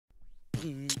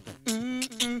Styles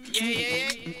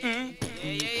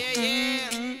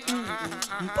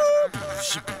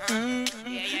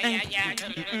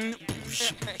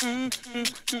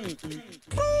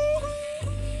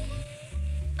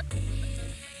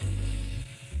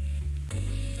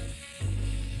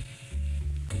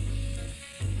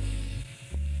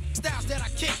that I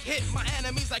kick hit my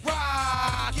enemies like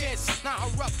rockets. Now how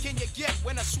rough can you get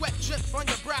when a sweat drips from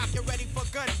your brow? Get ready for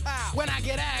gunpowder. When I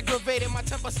get aggravated, my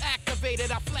temper's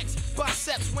activated. I flex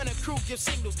biceps when a crew gives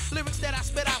signals. Lyrics that I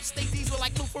spit out stay diesel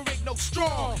like Lou Ferrigno.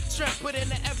 Strong strength put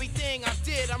into everything I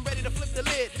did. I'm ready to flip the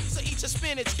lid, so eat your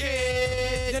spinach,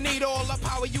 kid. You need all the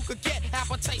power you could get.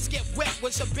 Appetites get wet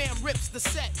when Shabaam rips the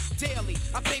set. Daily,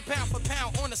 I pay pound for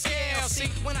pound on the scale. See,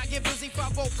 when I get busy,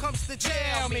 5-0 comes to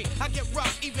jail me. I get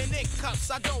rough even in cuffs,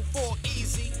 I don't fall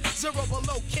easy. 0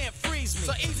 below can't freeze me.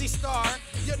 So easy star,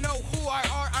 you know who I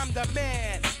are, I'm the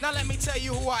man. Now let me tell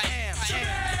you who I am.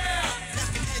 Shabaam!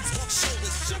 Knocking heads, walk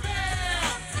shoulders.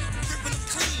 Shabaam! Gripping them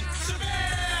clean.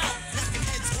 Shabaam! Knocking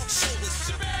heads, walk shoulders.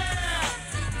 Shabaam!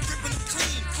 Gripping them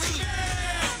clean, clean.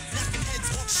 Shabaam! Knocking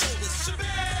heads, walk shoulders.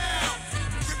 Shabaam!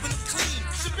 Gripping them clean.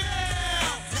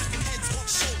 Shabaam! Knocking heads, walk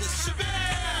shoulders.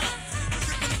 Shabaam!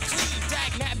 Gripping them clean.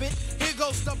 Dag nabbit, here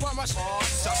goes the bar rush. I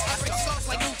break songs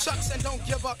like new chucks and don't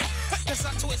give up. Cause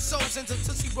I twist souls into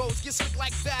Tootsie Rolls, get slick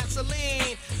like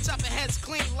Vaseline. Chopping heads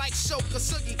clean like Shoka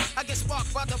Sugi. I get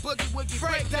sparked by the boogie woogie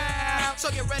breakdown.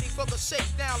 So get ready for the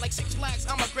shakedown like 6 Flags.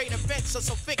 I'm a great inventor,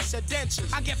 so fix your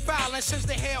dentures. I get foul and since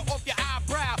the hair off your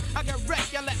eyebrow. I get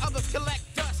wrecked and let others collect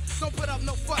dust. Don't put up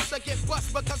no fuss, I get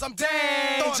bust because I'm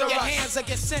dangerous. Your hands I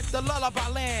get sent to lullaby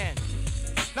land.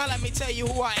 Now let me tell you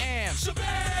who I am.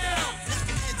 Shabaam!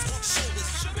 Knocking heads, walk shoulders.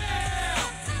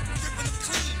 Shabaam! Gripping them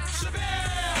clean.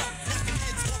 Shabaam! Knocking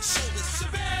heads, walk shoulders.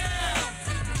 Shabaam!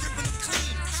 Gripping them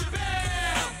clean.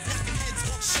 Shabaam! Knocking heads,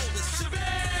 walk shoulders.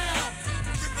 Shabaam!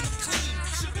 Gripping them clean.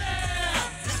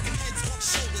 Shabaam! Knocking heads, walk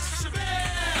shoulders.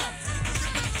 Shabaam!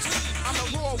 Gripping them clean. I'm a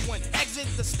raw one, exit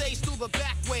the stage through the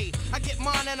back way. I get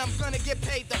mine and I'm gonna get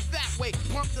paid the fat way.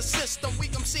 Pump the system,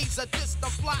 weak MCs are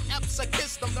distant. Fly ups, I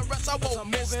kiss them, the rest I won't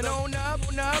miss them. Moving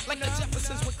on up, like the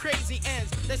Jeffersons with crazy ends.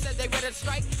 They said they ready to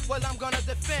strike, well I'm gonna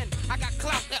defend. I got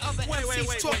clout that other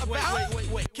MCs talk about.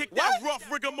 Wait. Kick that rough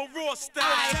rigmarole style.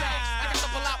 I got to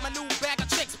pull out my new bag of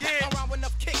chicks. Pack around with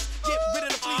enough kicks. Get rid of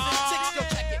the fleas and the ticks. Yo,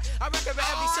 check it. I reckon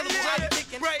every syllable I'm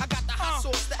thinking. I got the hot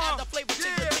sauce to add the flavor to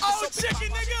your chicken. Oh,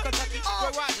 chicken, nigga. Kentucky,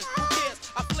 Roy Rogers, who cares?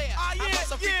 I flare. I got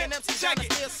some freaking MCs trying to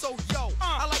steer. So yo,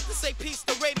 I like to say peace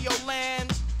to Radio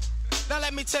Land. Now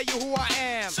let me tell you who I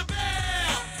am.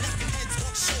 Shabaam! Knocking heads,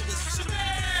 walk shoulders.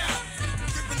 Shabaam!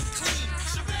 Gripping them clean.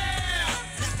 Shabaam!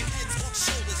 Knocking heads, walk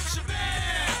shoulders.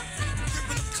 Shabaam!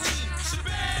 Gripping them clean.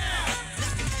 Shabaam!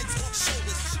 Knocking heads, walk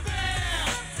shoulders.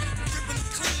 Shabaam! Gripping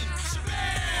them clean.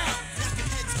 Shabaam! Knocking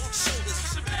heads, walk shoulders.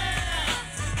 Shabaam!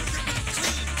 Gripping them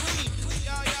clean, clean.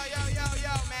 Yo,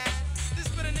 man. This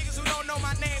is for the niggas who don't know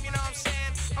my name, you know what I'm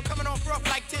saying? I'm coming off rough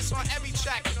like this on every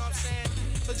track, you know what I'm saying?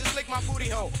 So just lick my booty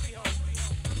hole.